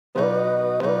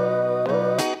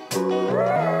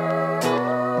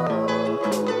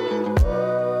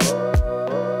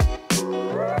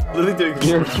literally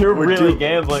doing. You're really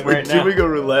gambling right now. We're doing a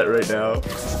roulette right now.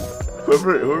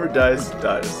 Whoever dies,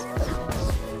 dies.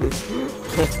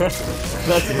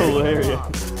 That's hilarious.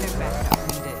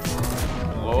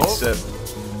 Except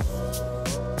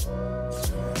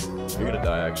you're gonna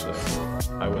die. Actually,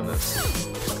 I win this.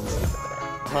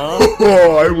 Huh?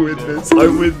 Oh, I win this. I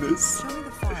win this.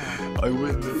 I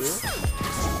win this.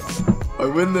 I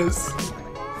win this.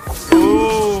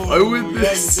 Ooh, I win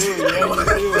this. Yeah,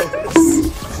 you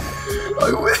do.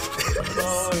 I win this.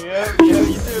 Oh, yeah,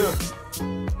 you do.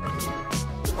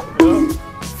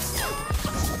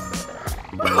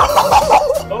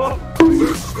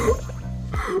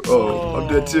 Oh, I'm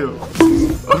dead too.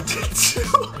 I'm dead too.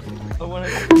 I want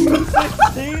to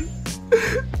 16.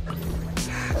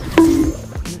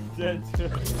 You're dead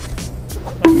too.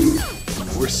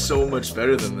 We're so much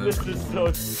better than them. This is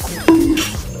so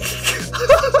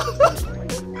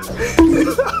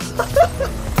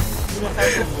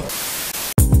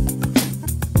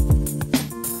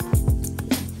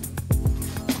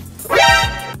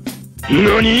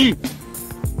NANI?!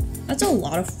 That's a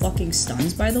lot of fucking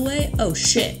stuns, by the way. Oh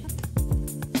shit.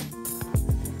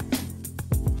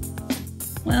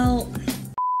 Well...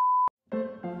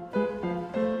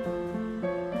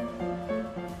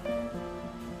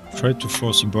 Try to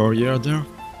force a barrier there.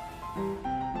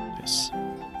 Yes.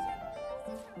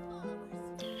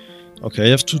 Okay, I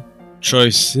have two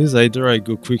choices. Either I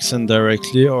go quicksand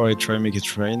directly or I try make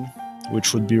it rain,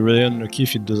 which would be really unlucky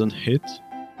if it doesn't hit.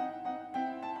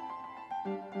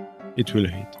 It will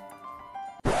hit.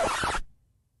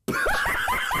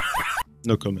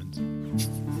 No comment.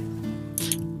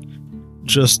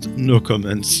 Just no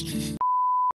comments.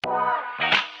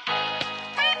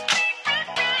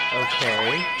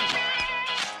 Okay.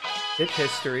 Hit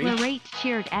history. Lorate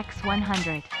cheered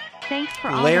X100. Thanks for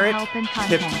all Larrett the help and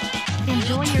content.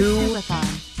 Enjoy your subathon.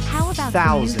 How about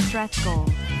some new stretch goals?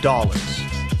 $2,000.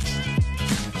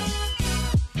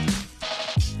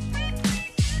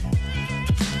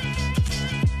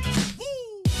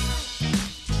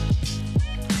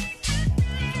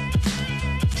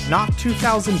 Not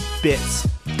 2,000 bits.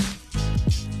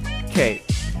 Okay,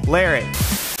 Larry.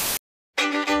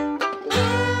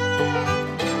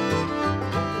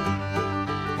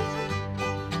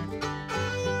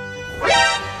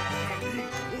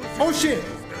 Oxê!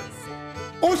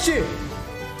 Oxê!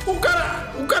 O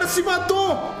cara se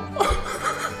matou!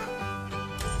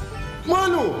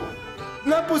 Mano!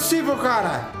 Não é possível,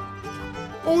 cara!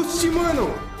 Oxi,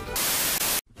 mano!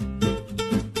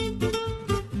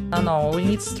 No, we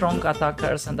need strong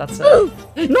attackers and that's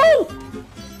it. No!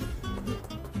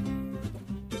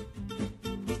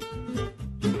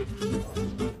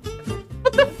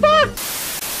 What the fuck?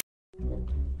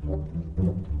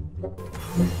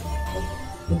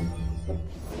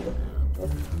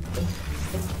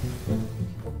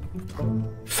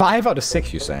 Five out of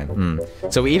 6, you're saying?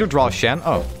 So we either draw Shen.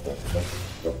 Oh.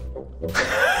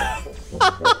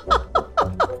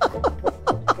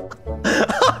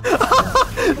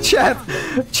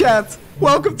 Chat,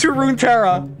 welcome to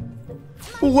Runeterra.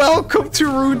 Welcome to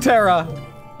Runeterra.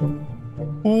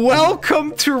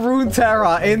 Welcome to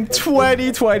Runeterra in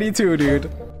 2022, dude.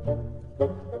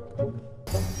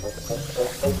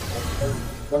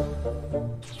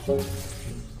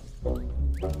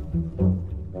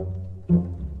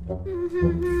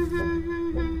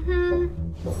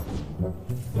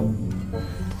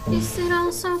 Is it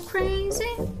all so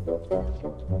crazy?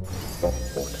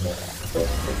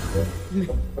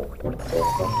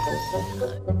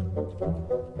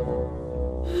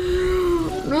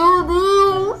 No,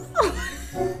 no.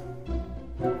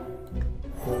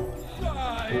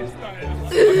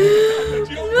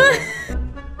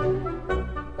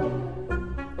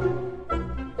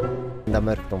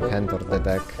 Number from hand or the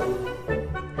deck.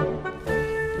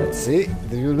 Let's see,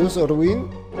 do you lose or win?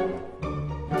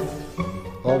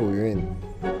 Oh, we win.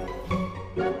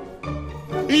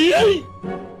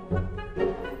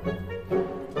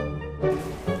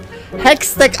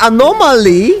 Hextech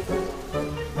anomaly?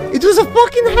 It was a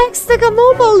fucking Hextech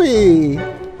anomaly!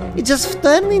 It just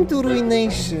turned into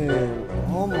ruination.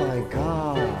 Oh my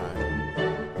god.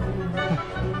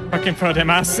 Fucking för det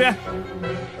massive.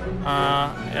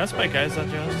 Jag spikar så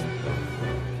att just.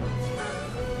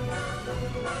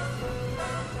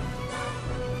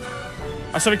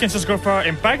 So we can just go for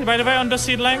impact, by the way, on the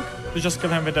seed link. We just kill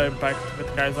him with the impact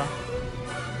with Kaiser.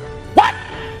 What?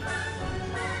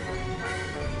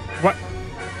 What?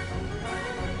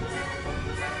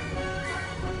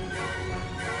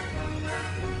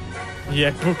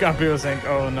 Yeah, book abusing.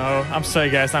 Oh no. I'm sorry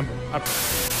guys, I'm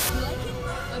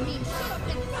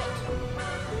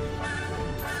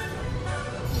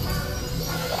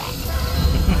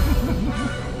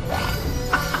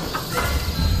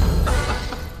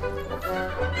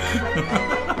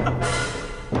Deus.